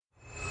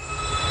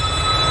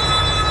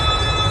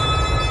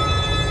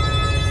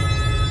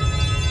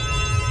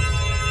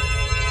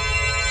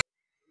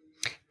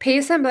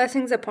Peace and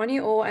blessings upon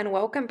you all, and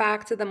welcome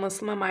back to the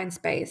Muslim Mind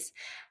Space.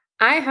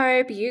 I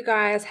hope you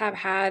guys have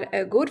had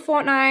a good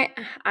fortnight.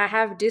 I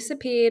have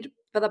disappeared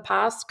for the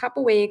past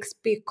couple weeks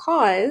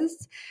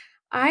because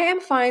I am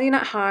finding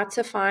it hard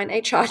to find a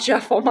charger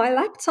for my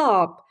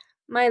laptop.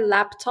 My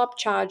laptop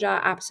charger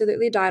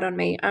absolutely died on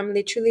me. I'm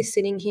literally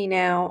sitting here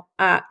now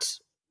at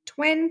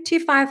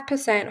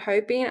 25%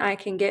 hoping I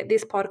can get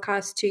this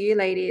podcast to you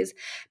ladies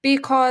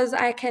because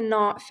I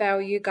cannot fail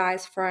you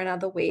guys for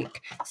another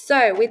week.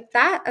 So, with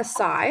that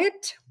aside,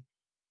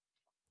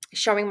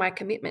 showing my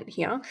commitment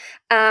here,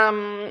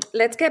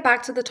 let's get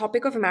back to the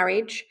topic of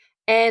marriage.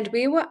 And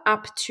we were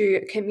up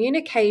to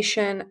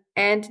communication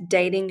and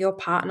dating your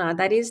partner.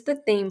 That is the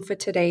theme for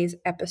today's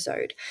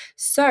episode.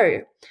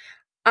 So,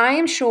 I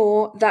am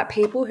sure that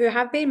people who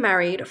have been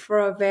married for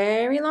a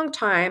very long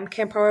time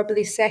can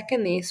probably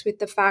second this with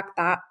the fact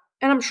that,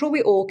 and I'm sure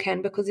we all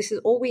can because this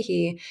is all we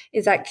hear,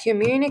 is that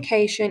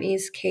communication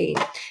is key.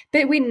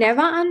 But we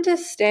never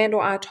understand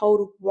or are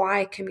told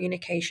why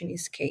communication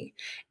is key.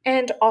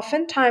 And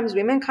oftentimes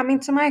women come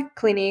into my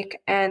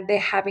clinic and they're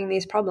having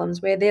these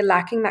problems where they're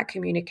lacking that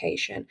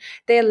communication.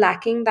 They're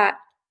lacking that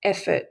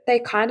effort. They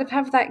kind of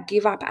have that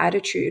give up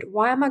attitude.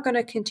 Why am I going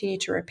to continue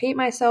to repeat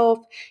myself?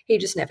 He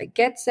just never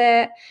gets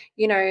it.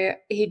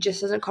 He just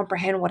doesn't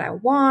comprehend what I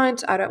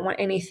want. I don't want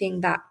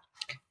anything that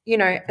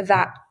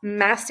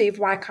massive.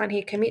 Why can't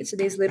he commit to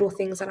these little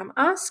things that I'm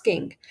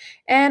asking?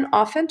 And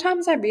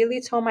oftentimes I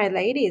really tell my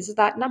ladies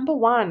that number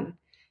one,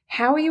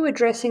 how are you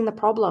addressing the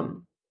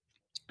problem?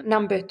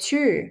 Number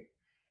two,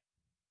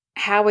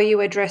 how are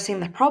you addressing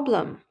the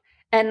problem?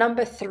 And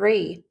number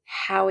three,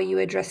 how are you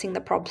addressing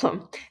the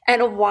problem?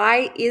 And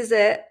why is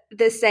it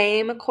the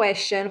same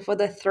question for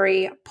the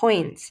 3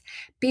 points?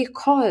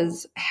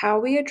 Because how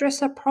we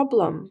address a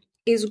problem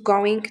is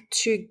going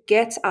to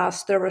get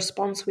us the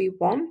response we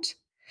want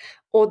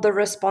or the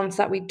response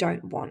that we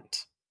don't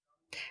want.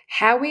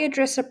 How we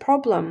address a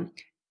problem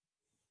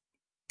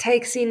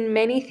takes in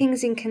many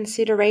things in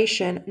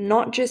consideration,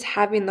 not just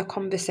having the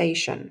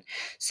conversation.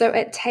 So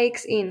it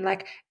takes in,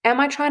 like,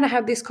 am I trying to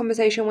have this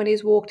conversation when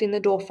he's walked in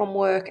the door from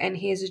work and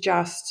he's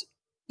just,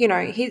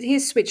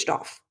 he's switched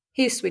off.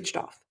 He's switched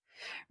off,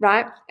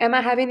 right? Am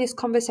I having this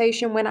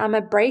conversation when I'm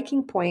at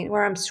breaking point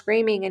where I'm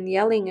screaming and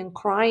yelling and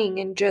crying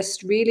and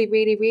just really,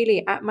 really,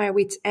 really at my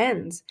wits'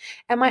 ends?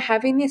 Am I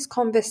having this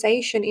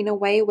conversation in a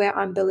way where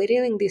I'm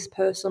belittling this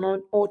person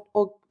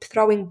or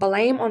throwing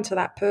blame onto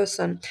that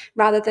person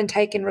rather than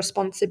taking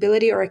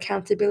responsibility or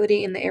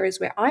accountability in the areas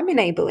where I'm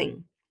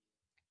enabling?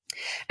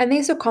 And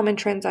these are common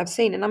trends I've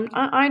seen. And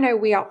I know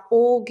we are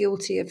all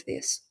guilty of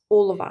this,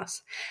 all of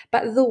us.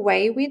 But the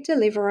way we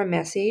deliver a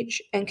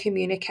message and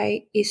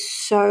communicate is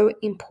so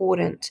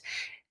important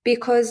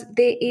because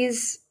there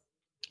is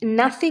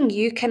nothing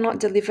you cannot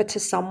deliver to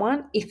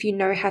someone if you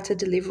know how to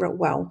deliver it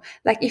well.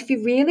 Like, if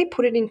you really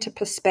put it into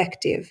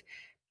perspective,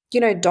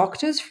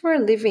 doctors for a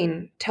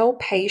living tell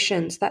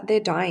patients that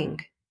they're dying,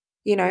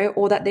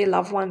 or that their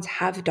loved ones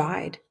have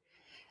died.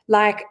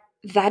 Like,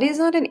 that is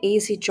not an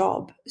easy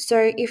job.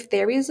 So if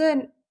there is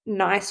a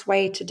nice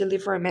way to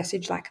deliver a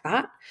message like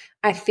that,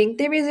 I think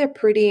there is a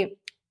pretty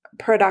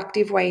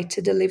productive way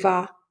to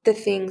deliver the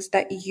things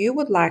that you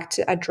would like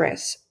to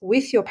address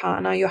with your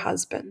partner, your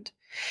husband.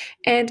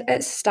 And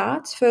it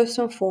starts first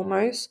and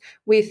foremost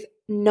with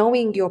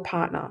knowing your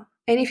partner.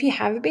 And if you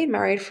haven't been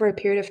married for a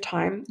period of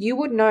time, you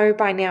would know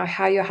by now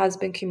how your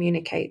husband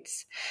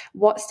communicates,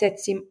 what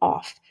sets him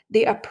off,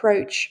 the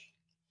approach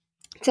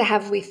to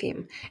have with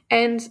him.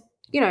 And,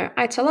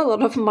 I tell a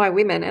lot of my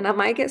women, and I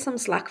might get some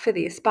slack for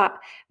this, but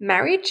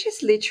marriage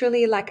is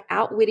literally like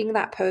outwitting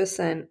that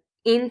person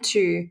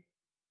into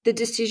the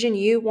decision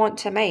you want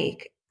to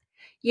make,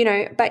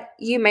 but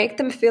you make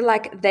them feel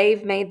like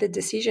they've made the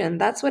decision.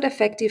 That's what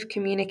effective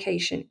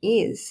communication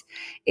is.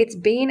 It's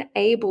being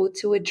able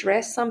to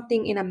address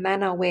something in a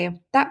manner where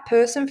that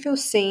person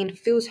feels seen,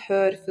 feels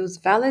heard, feels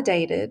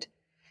validated,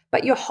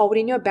 but you're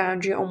holding your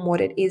boundary on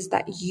what it is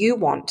that you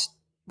want,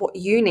 what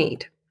you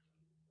need.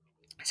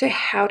 So,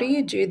 how do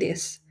you do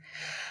this?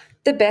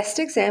 The best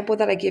example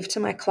that I give to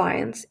my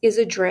clients is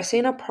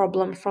addressing a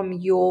problem from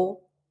your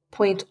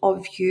point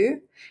of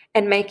view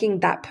and making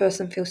that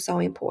person feel so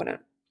important.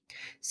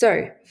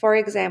 So, for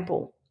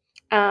example,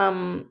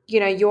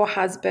 your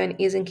husband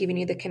isn't giving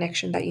you the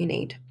connection that you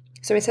need.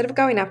 So instead of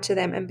going up to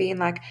them and being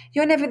like,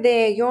 you're never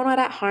there, you're not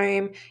at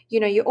home,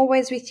 you're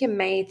always with your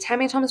mates. How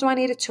many times do I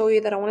need to tell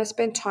you that I want to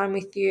spend time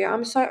with you?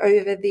 I'm so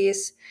over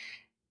this.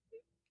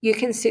 You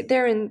can sit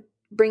there and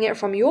bring it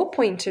from your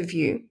point of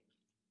view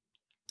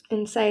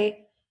and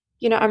say,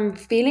 I'm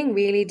feeling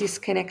really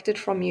disconnected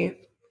from you.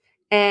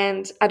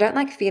 And I don't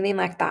like feeling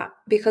like that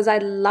because I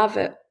love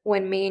it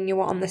when me and you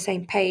are on the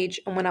same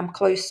page and when I'm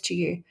close to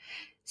you.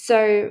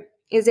 So,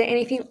 is there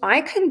anything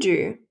I can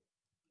do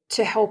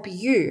to help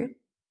you,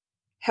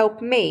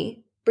 help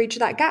me bridge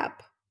that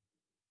gap?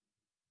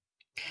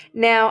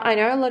 Now, I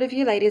know a lot of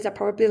you ladies are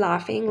probably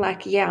laughing,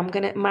 like, yeah,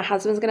 my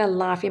husband's gonna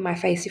laugh in my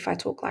face if I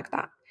talk like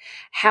that.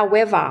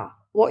 However,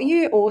 what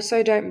you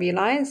also don't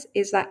realize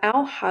is that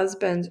our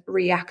husbands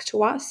react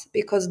to us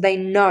because they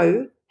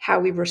know how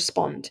we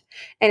respond.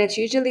 And it's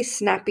usually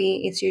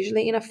snappy, it's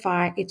usually in a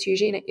fight, it's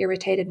usually in an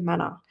irritated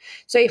manner.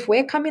 So if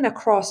we're coming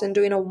across and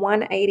doing a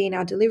 180 in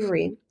our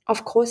delivery,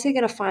 of course they're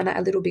going to find that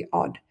a little bit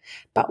odd.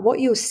 But what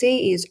you'll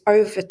see is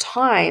over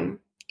time,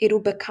 it'll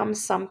become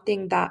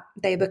something that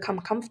they become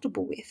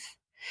comfortable with.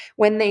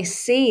 When they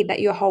see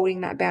that you're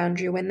holding that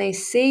boundary, when they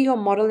see you're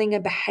modeling a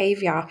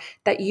behavior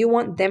that you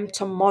want them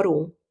to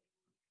model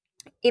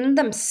in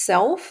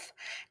themselves,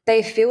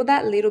 they feel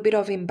that little bit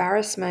of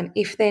embarrassment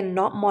if they're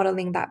not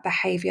modeling that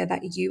behavior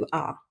that you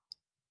are.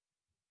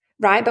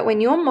 Right? But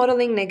when you're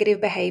modeling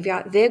negative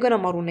behavior, they're going to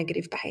model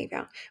negative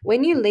behavior.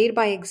 When you lead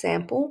by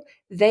example,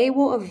 they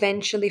will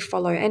eventually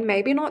follow, and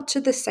maybe not to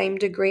the same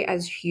degree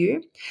as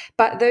you,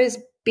 but those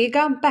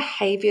bigger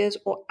behaviors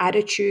or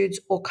attitudes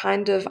or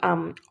kind of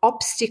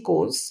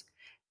obstacles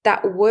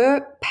that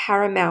were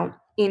paramount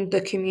in the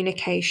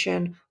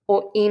communication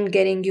or in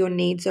getting your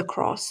needs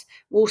across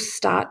will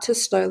start to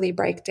slowly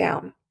break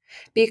down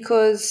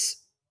because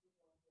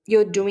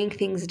you're doing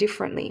things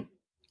differently.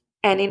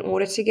 And in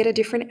order to get a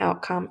different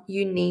outcome,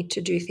 you need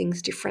to do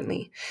things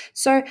differently.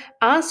 So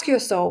ask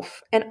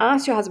yourself and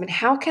ask your husband,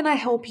 how can I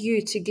help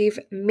you to give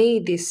me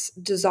this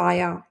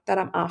desire that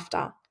I'm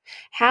after?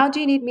 How do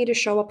you need me to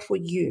show up for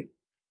you?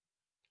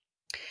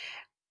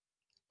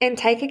 And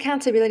take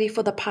accountability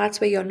for the parts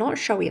where you're not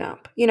showing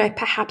up.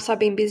 Perhaps I've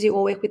been busy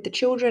all week with the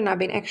children. I've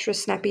been extra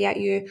snappy at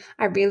you.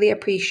 I really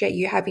appreciate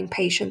you having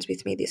patience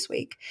with me this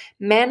week.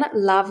 Men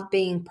love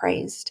being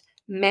praised.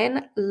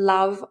 Men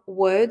love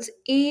words,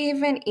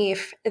 even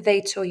if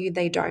they tell you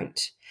they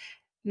don't.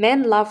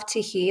 Men love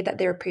to hear that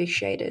they're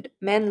appreciated.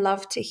 Men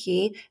love to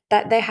hear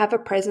that they have a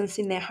presence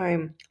in their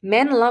home.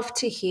 Men love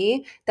to hear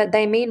that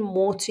they mean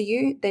more to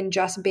you than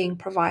just being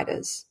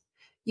providers.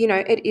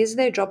 It is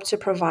their job to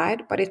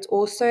provide, but it's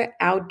also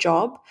our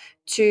job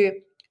to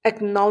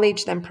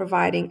acknowledge them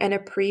providing and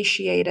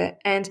appreciate it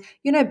and,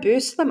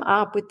 boost them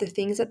up with the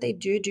things that they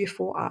do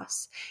for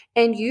us.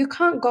 And you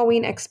can't go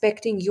in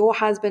expecting your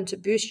husband to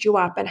boost you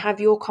up and have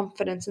your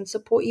confidence and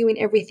support you in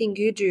everything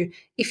you do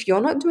if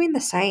you're not doing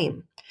the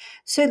same.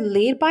 So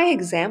lead by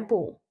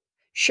example.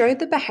 Show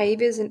the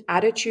behaviors and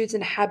attitudes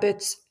and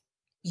habits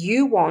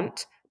you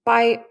want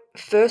by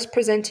first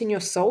presenting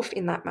yourself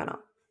in that manner.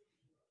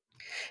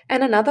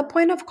 And another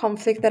point of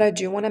conflict that I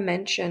do want to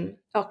mention,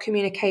 or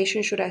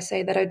communication, should I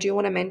say, that I do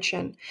want to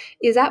mention,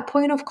 is that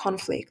point of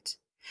conflict.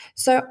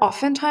 So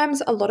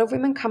oftentimes, a lot of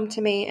women come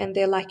to me and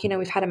they're like,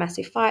 we've had a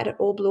massive fight, it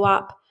all blew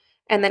up,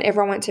 and then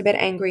everyone went to bed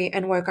angry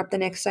and woke up the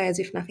next day as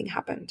if nothing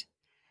happened.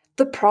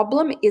 The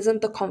problem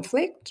isn't the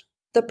conflict,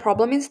 the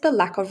problem is the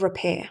lack of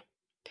repair.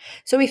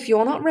 So if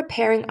you're not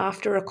repairing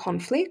after a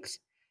conflict,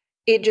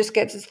 it just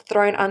gets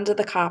thrown under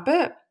the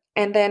carpet.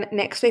 And then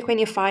next week, when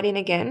you're fighting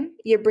again,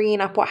 you're bringing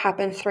up what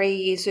happened 3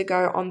 years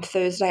ago on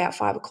Thursday at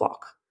 5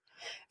 o'clock,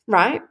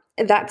 right?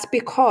 That's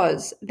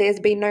because there's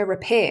been no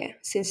repair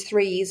since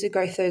 3 years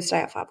ago,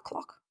 Thursday at 5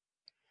 o'clock.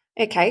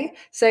 Okay,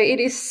 so it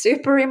is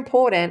super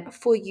important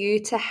for you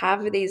to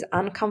have these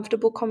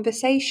uncomfortable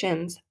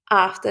conversations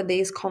after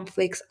these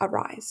conflicts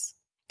arise.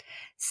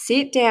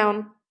 Sit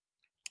down,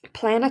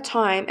 plan a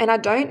time, and I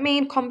don't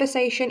mean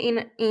conversation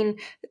in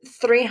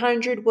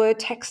 300 word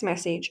text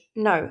message.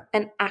 No,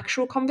 an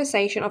actual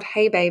conversation of,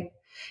 hey babe,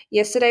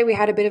 yesterday we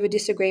had a bit of a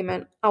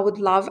disagreement. I would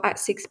love at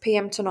 6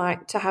 p.m.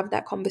 tonight to have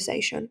that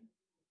conversation.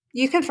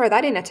 You can throw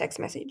that in a text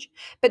message,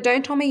 but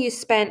don't tell me you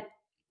spent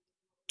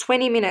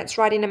 20 minutes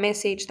writing a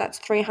message that's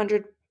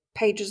 300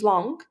 pages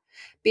long,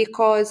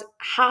 because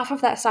half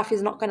of that stuff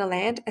is not going to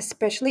land,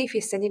 especially if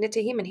you're sending it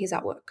to him and he's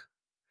at work.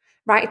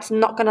 Right? It's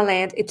not going to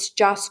land. It's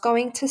just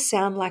going to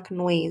sound like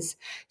noise.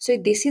 So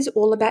this is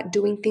all about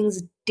doing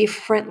things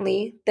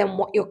differently than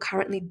what you're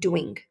currently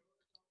doing.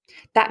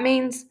 That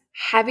means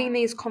having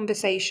these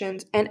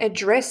conversations and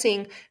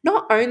addressing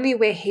not only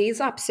where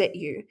he's upset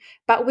you,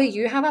 but where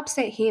you have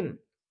upset him.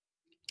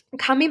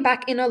 Coming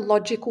back in a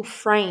logical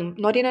frame,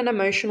 not in an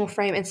emotional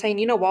frame, and saying,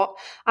 you know what,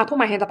 I put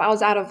my hand up, I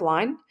was out of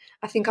line.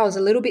 I think I was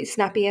a little bit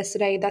snappy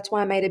yesterday. That's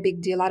why I made a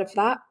big deal out of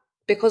that,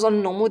 because on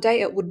a normal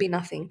day, it would be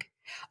nothing.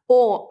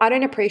 Or I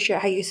don't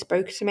appreciate how you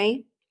spoke to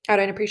me. I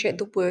don't appreciate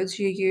the words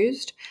you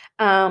used.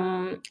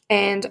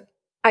 And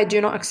I do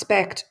not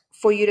expect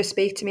for you to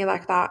speak to me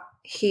like that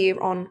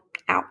here on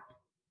out.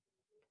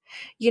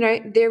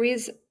 There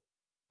is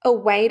a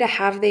way to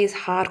have these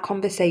hard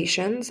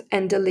conversations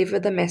and deliver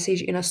the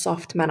message in a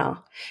soft manner.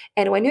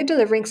 And when you're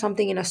delivering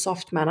something in a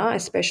soft manner,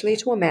 especially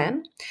to a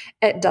man,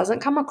 it doesn't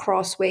come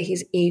across where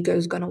his ego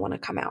is going to want to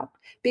come out,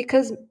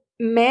 because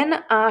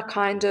men are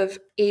kind of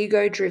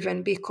ego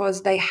driven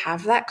because they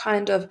have that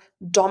kind of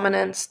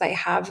dominance, they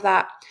have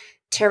that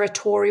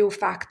territorial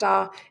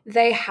factor,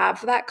 they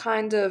have that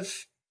kind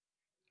of,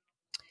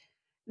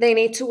 they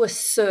need to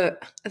assert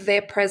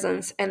their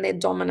presence and their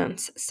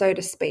dominance, so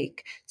to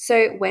speak.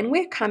 So when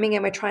we're coming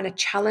and we're trying to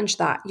challenge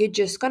that, you're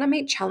just going to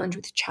meet challenge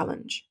with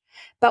challenge.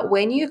 But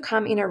when you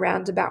come in a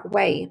roundabout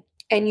way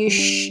and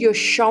you're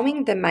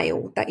showing the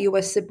male that you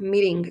are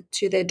submitting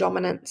to their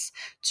dominance,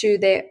 to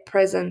their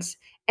presence,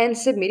 And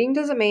submitting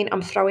doesn't mean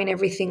I'm throwing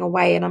everything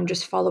away and I'm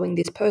just following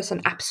this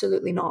person.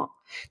 Absolutely not.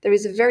 There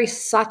is a very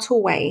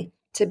subtle way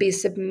to be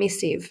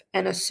submissive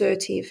and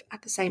assertive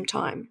at the same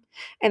time.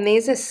 And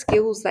these are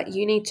skills that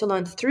you need to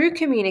learn through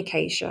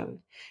communication,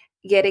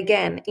 yet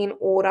again, in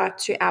order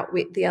to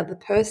outwit the other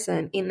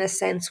person, in the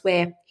sense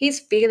where he's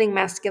feeling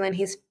masculine,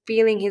 he's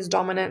feeling his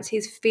dominance,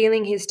 he's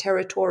feeling his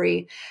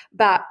territory,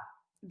 but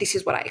this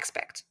is what I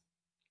expect.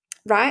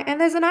 Right? And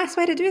there's a nice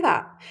way to do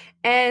that.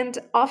 And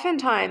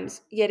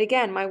oftentimes, yet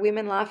again, my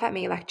women laugh at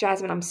me like,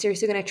 Jasmine, I'm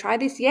seriously going to try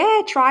this.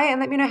 Yeah, try it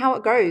and let me know how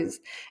it goes.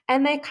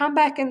 And they come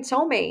back and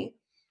tell me,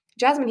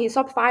 Jasmine, he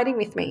stopped fighting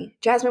with me.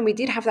 Jasmine, we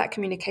did have that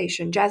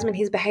communication. Jasmine,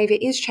 his behavior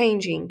is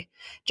changing.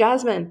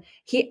 Jasmine,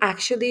 he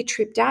actually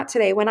tripped out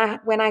today when I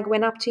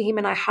went up to him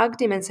and I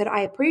hugged him and said,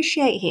 I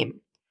appreciate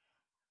him.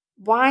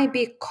 Why?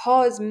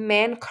 Because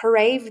men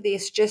crave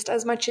this just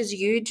as much as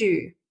you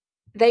do.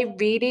 They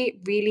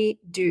really, really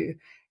do.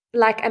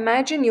 Like,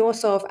 imagine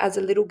yourself as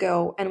a little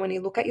girl, and when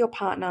you look at your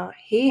partner,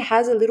 he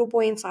has a little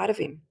boy inside of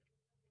him.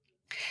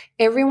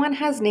 Everyone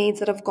has needs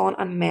that have gone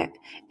unmet.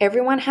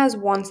 Everyone has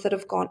wants that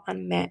have gone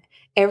unmet.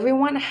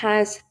 Everyone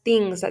has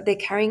things that they're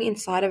carrying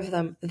inside of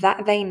them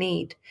that they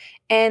need.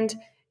 And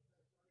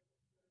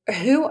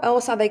who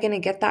else are they going to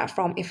get that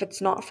from if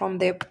it's not from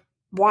their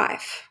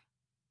wife?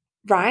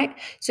 Right?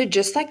 So,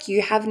 just like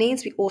you have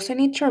needs, we also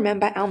need to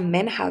remember our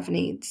men have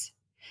needs.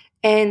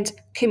 And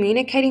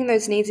communicating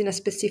those needs in a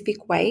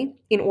specific way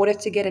in order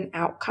to get an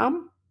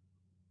outcome,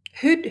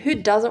 who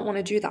doesn't want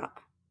to do that?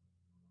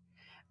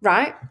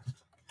 Right?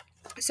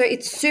 So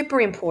it's super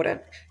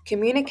important.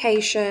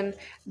 Communication,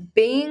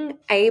 being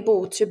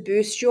able to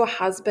boost your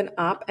husband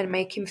up and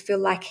make him feel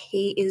like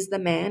he is the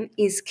man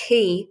is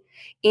key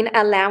in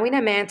allowing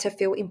a man to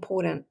feel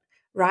important,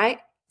 right?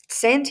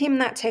 Send him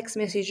that text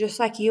message just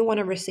like you want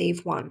to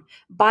receive one.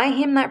 Buy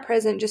him that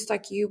present just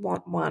like you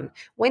want one.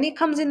 When he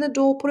comes in the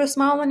door, put a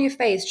smile on your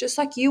face just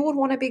like you would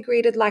want to be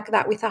greeted like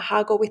that with a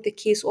hug or with a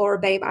kiss or a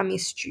babe, I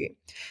missed you.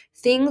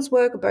 Things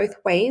work both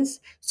ways,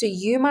 so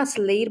you must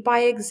lead by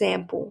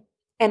example.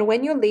 And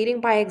when you're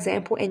leading by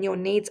example and your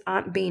needs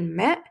aren't being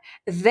met,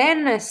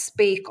 then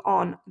speak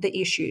on the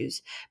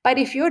issues. But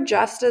if you're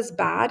just as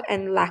bad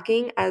and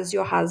lacking as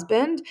your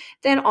husband,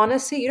 then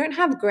honestly, you don't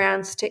have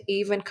grounds to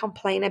even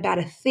complain about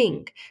a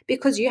thing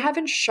because you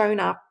haven't shown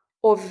up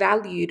or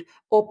valued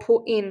or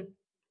put in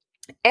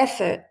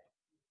effort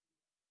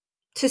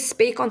to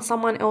speak on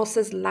someone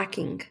else's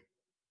lacking,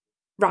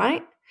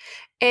 right?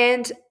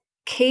 And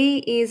key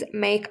is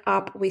make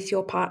up with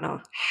your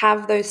partner.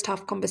 Have those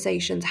tough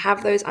conversations,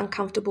 have those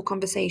uncomfortable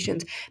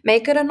conversations.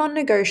 Make it a non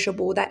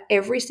negotiable that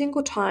every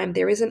single time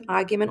there is an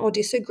argument or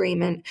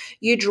disagreement,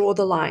 you draw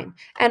the line.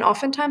 And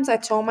oftentimes I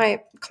tell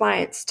my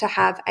clients to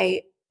have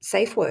a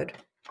safe word.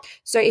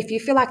 So if you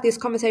feel like this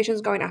conversation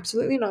is going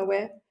absolutely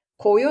nowhere,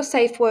 call your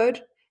safe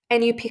word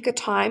and you pick a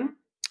time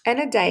and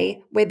a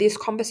day where this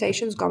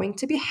conversation is going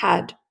to be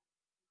had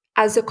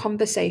as a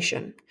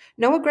conversation.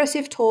 No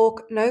aggressive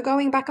talk, no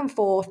going back and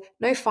forth,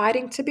 no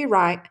fighting to be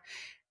right.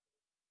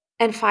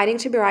 And fighting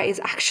to be right is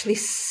actually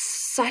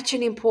such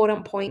an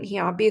important point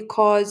here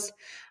because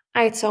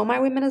I tell my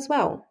women as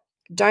well,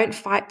 don't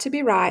fight to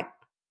be right,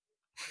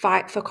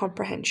 fight for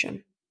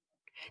comprehension.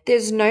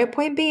 There's no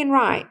point being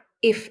right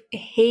if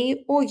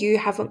he or you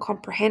haven't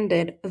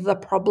comprehended the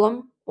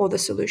problem or the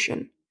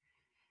solution.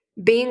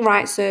 Being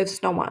right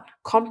serves no one.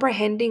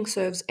 Comprehending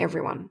serves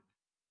everyone.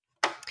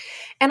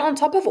 And on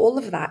top of all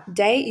of that,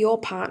 date your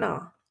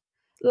partner.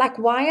 Like,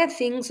 why are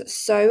things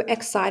so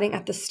exciting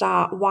at the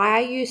start? Why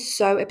are you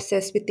so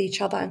obsessed with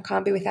each other and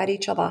can't be without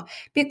each other?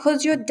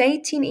 Because you're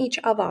dating each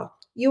other.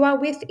 You are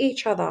with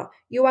each other.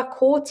 You are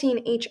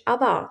courting each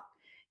other.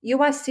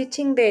 You are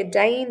sitting there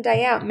day in,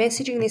 day out,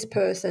 messaging this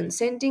person,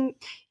 sending,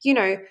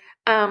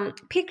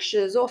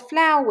 pictures or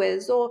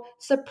flowers or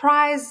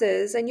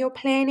surprises, and you're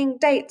planning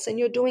dates and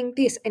you're doing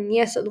this. And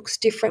yes, it looks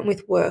different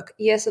with work.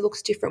 Yes, it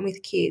looks different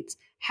with kids.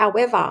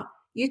 However,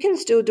 you can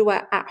still do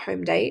an at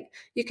home date.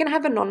 You can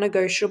have a non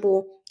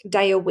negotiable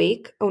day a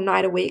week or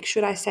night a week,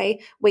 should I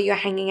say, where you're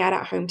hanging out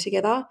at home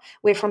together,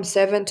 where from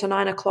 7 to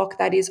 9 o'clock,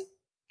 that is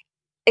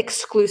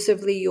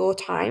exclusively your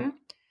time.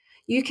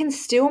 You can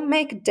still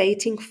make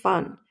dating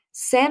fun.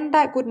 Send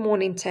that good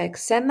morning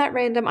text, send that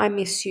random I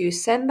miss you,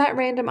 send that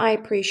random I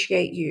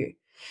appreciate you.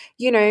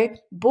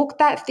 Book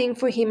that thing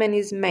for him and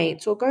his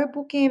mates, or go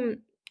book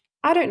him,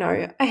 I don't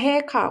know, a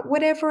haircut,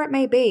 whatever it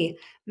may be.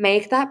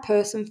 Make that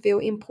person feel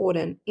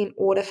important in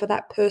order for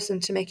that person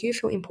to make you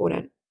feel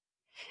important.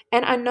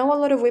 And I know a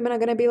lot of women are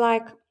going to be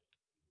like,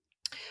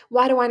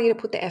 why do I need to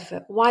put the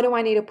effort? Why do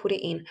I need to put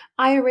it in?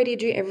 I already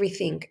do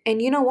everything. And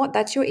you know what?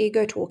 That's your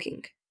ego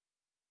talking.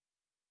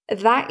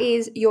 That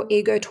is your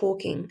ego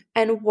talking.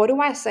 And what do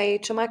I say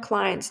to my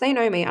clients? They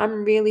know me.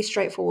 I'm really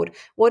straightforward.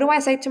 What do I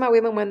say to my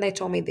women when they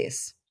tell me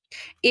this?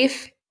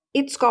 If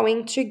it's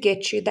going to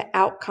get you the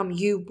outcome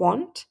you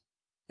want,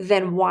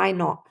 then why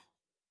not?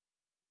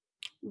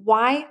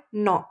 Why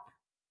not?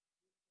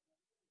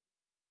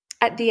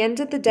 At the end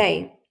of the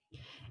day,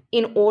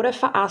 in order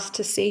for us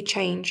to see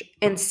change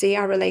and see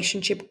our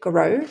relationship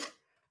grow,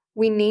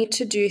 we need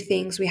to do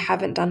things we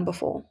haven't done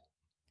before.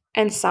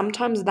 And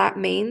sometimes that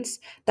means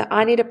that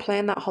I need to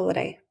plan that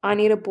holiday. I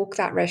need to book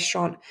that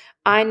restaurant.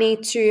 I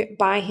need to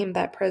buy him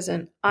that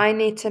present. I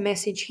need to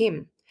message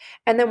him.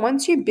 And then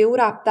once you build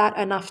up that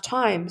enough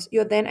times,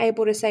 you're then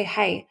able to say,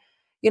 hey,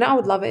 I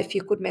would love it if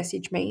you could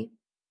message me.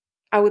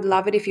 I would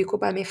love it if you could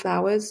buy me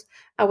flowers.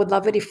 I would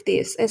love it if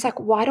this. It's like,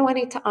 why do I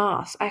need to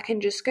ask? I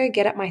can just go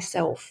get it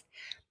myself.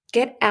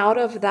 Get out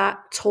of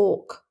that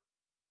talk.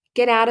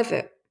 Get out of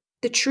it.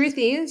 The truth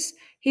is,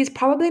 he's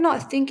probably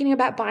not thinking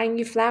about buying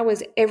you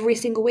flowers every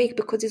single week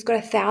because he's got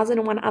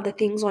 1,001 other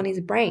things on his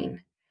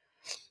brain.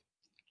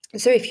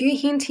 So if you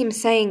hint him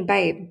saying,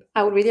 babe,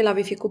 I would really love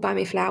if you could buy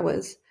me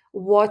flowers,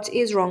 what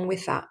is wrong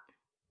with that?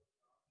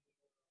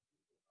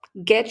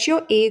 Get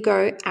your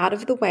ego out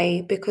of the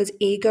way, because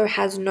ego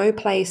has no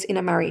place in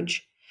a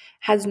marriage,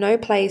 has no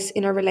place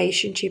in a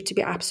relationship, to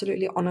be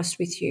absolutely honest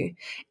with you.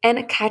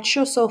 And catch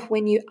yourself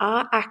when you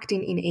are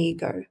acting in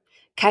ego.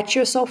 Catch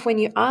yourself when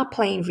you are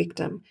playing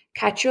victim.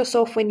 Catch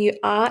yourself when you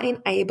are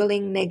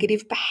enabling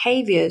negative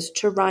behaviors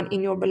to run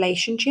in your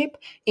relationship,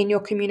 in your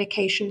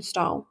communication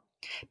style.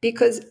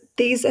 Because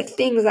these are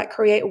things that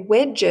create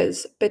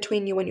wedges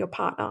between you and your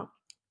partner,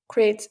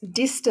 creates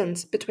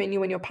distance between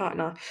you and your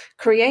partner,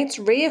 creates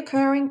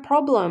reoccurring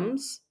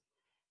problems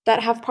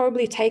that have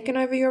probably taken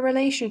over your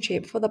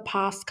relationship for the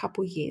past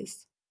couple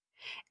years.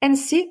 And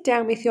sit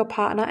down with your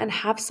partner and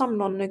have some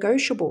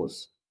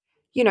non-negotiables.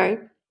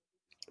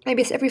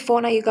 Maybe it's every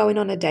fortnight you're going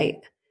on a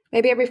date.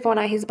 Maybe every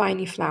fortnight he's buying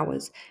you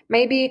flowers.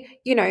 Maybe,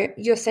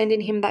 you're sending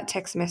him that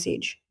text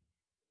message.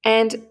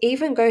 And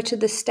even go to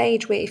the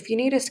stage where if you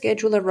need to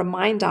schedule a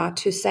reminder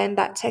to send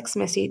that text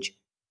message,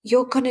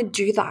 you're going to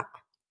do that.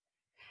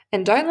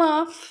 And don't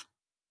laugh,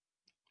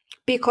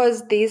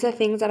 because these are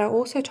things that I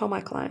also tell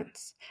my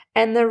clients.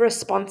 And the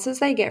responses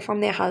they get from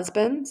their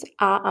husbands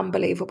are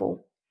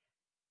unbelievable.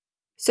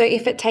 So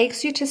if it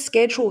takes you to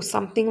schedule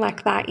something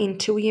like that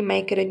until you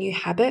make it a new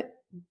habit,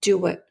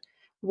 do it.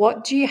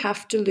 What do you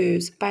have to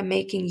lose by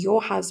making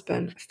your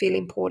husband feel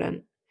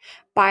important?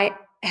 By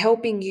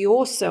helping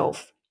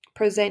yourself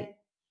present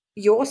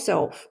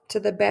yourself to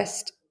the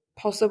best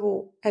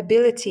possible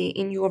ability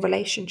in your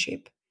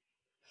relationship?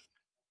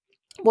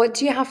 What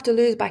do you have to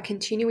lose by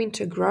continuing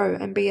to grow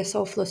and be a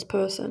selfless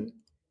person?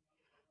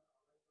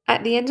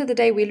 At the end of the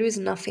day, we lose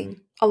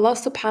nothing. Allah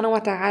subhanahu wa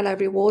ta'ala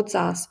rewards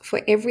us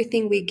for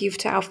everything we give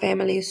to our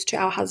families, to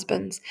our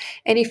husbands.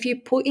 And if you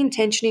put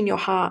intention in your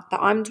heart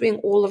that I'm doing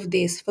all of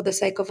this for the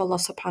sake of Allah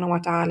subhanahu wa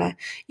ta'ala,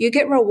 you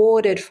get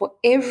rewarded for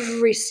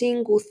every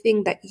single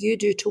thing that you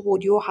do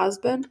toward your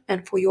husband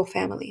and for your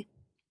family,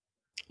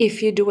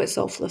 if you do it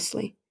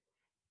selflessly.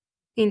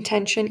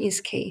 Intention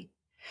is key.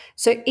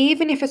 So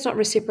even if it's not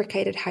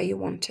reciprocated how you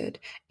wanted,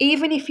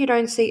 even if you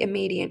don't see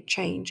immediate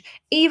change,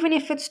 even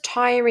if it's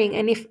tiring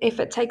and if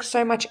it takes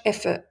so much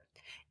effort,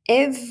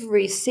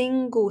 every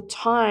single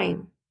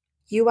time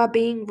you are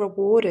being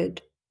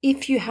rewarded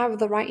if you have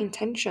the right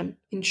intention,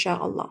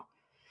 inshallah.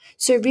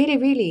 So really,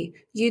 really,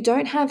 you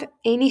don't have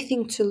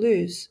anything to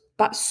lose,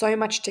 but so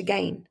much to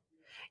gain.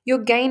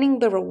 You're gaining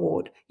the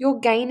reward. You're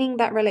gaining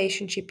that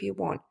relationship you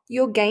want.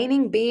 You're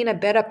gaining being a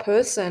better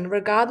person,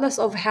 regardless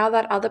of how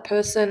that other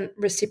person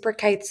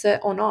reciprocates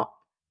it or not.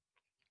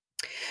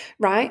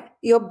 Right?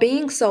 You're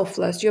being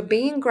selfless. You're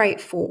being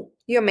grateful.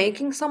 You're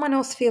making someone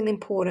else feel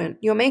important.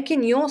 You're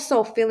making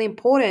yourself feel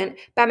important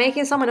by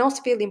making someone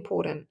else feel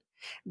important.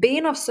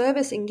 Being of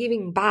service and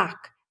giving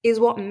back is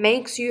what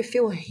makes you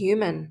feel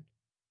human,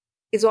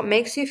 is what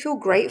makes you feel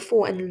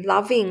grateful and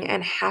loving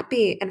and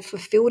happy and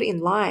fulfilled in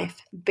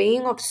life.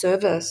 Being of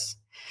service.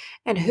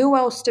 And who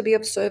else to be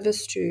of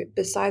service to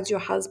besides your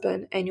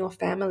husband and your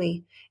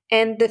family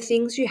and the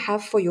things you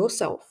have for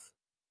yourself?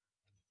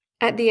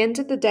 At the end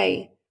of the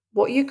day,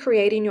 what you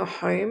create in your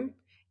home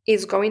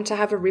is going to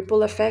have a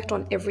ripple effect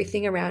on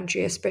everything around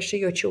you, especially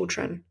your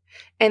children.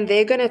 And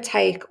they're going to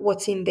take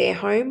what's in their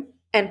home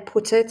and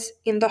put it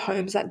in the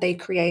homes that they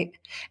create.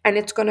 And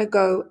it's going to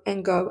go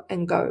and go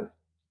and go.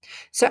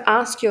 So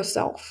ask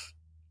yourself,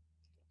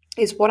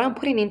 is what I'm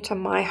putting into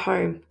my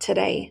home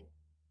today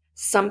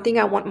something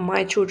I want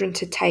my children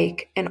to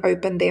take and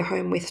open their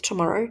home with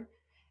tomorrow,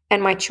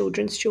 and my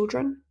children's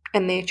children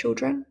and their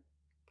children?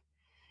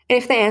 And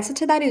if the answer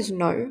to that is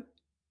no,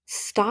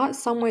 start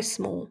somewhere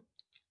small.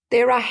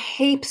 There are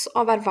heaps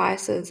of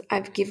advices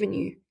I've given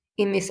you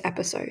in this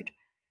episode.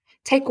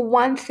 Take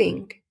one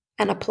thing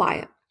and apply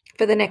it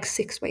for the next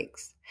 6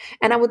 weeks.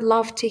 And I would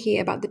love to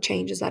hear about the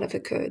changes that have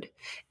occurred.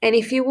 And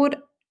if you would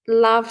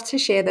love to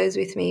share those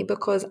with me,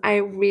 because I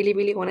really,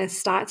 really want to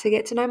start to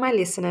get to know my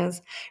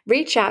listeners,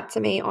 reach out to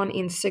me on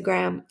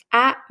Instagram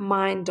at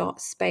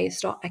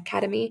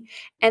mind.space.academy.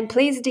 And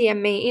please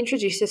DM me,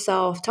 introduce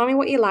yourself, tell me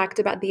what you liked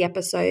about the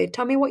episode,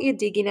 tell me what you're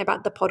digging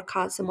about the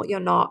podcast and what you're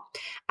not.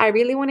 I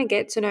really want to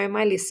get to know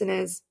my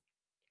listeners.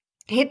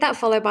 Hit that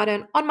follow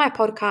button on my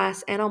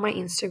podcast and on my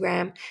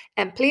Instagram.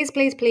 And please,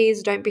 please,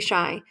 please don't be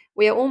shy.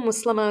 We are all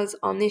Muslims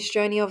on this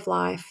journey of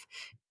life,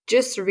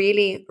 just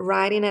really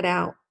riding it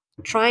out,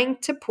 trying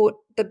to put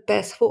the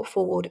best foot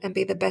forward and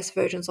be the best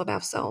versions of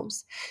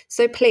ourselves.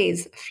 So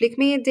please flick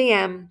me a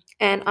DM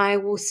and I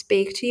will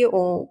speak to you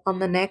all on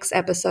the next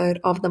episode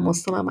of the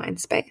Muslimah Mind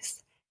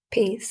Space.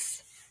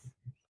 Peace.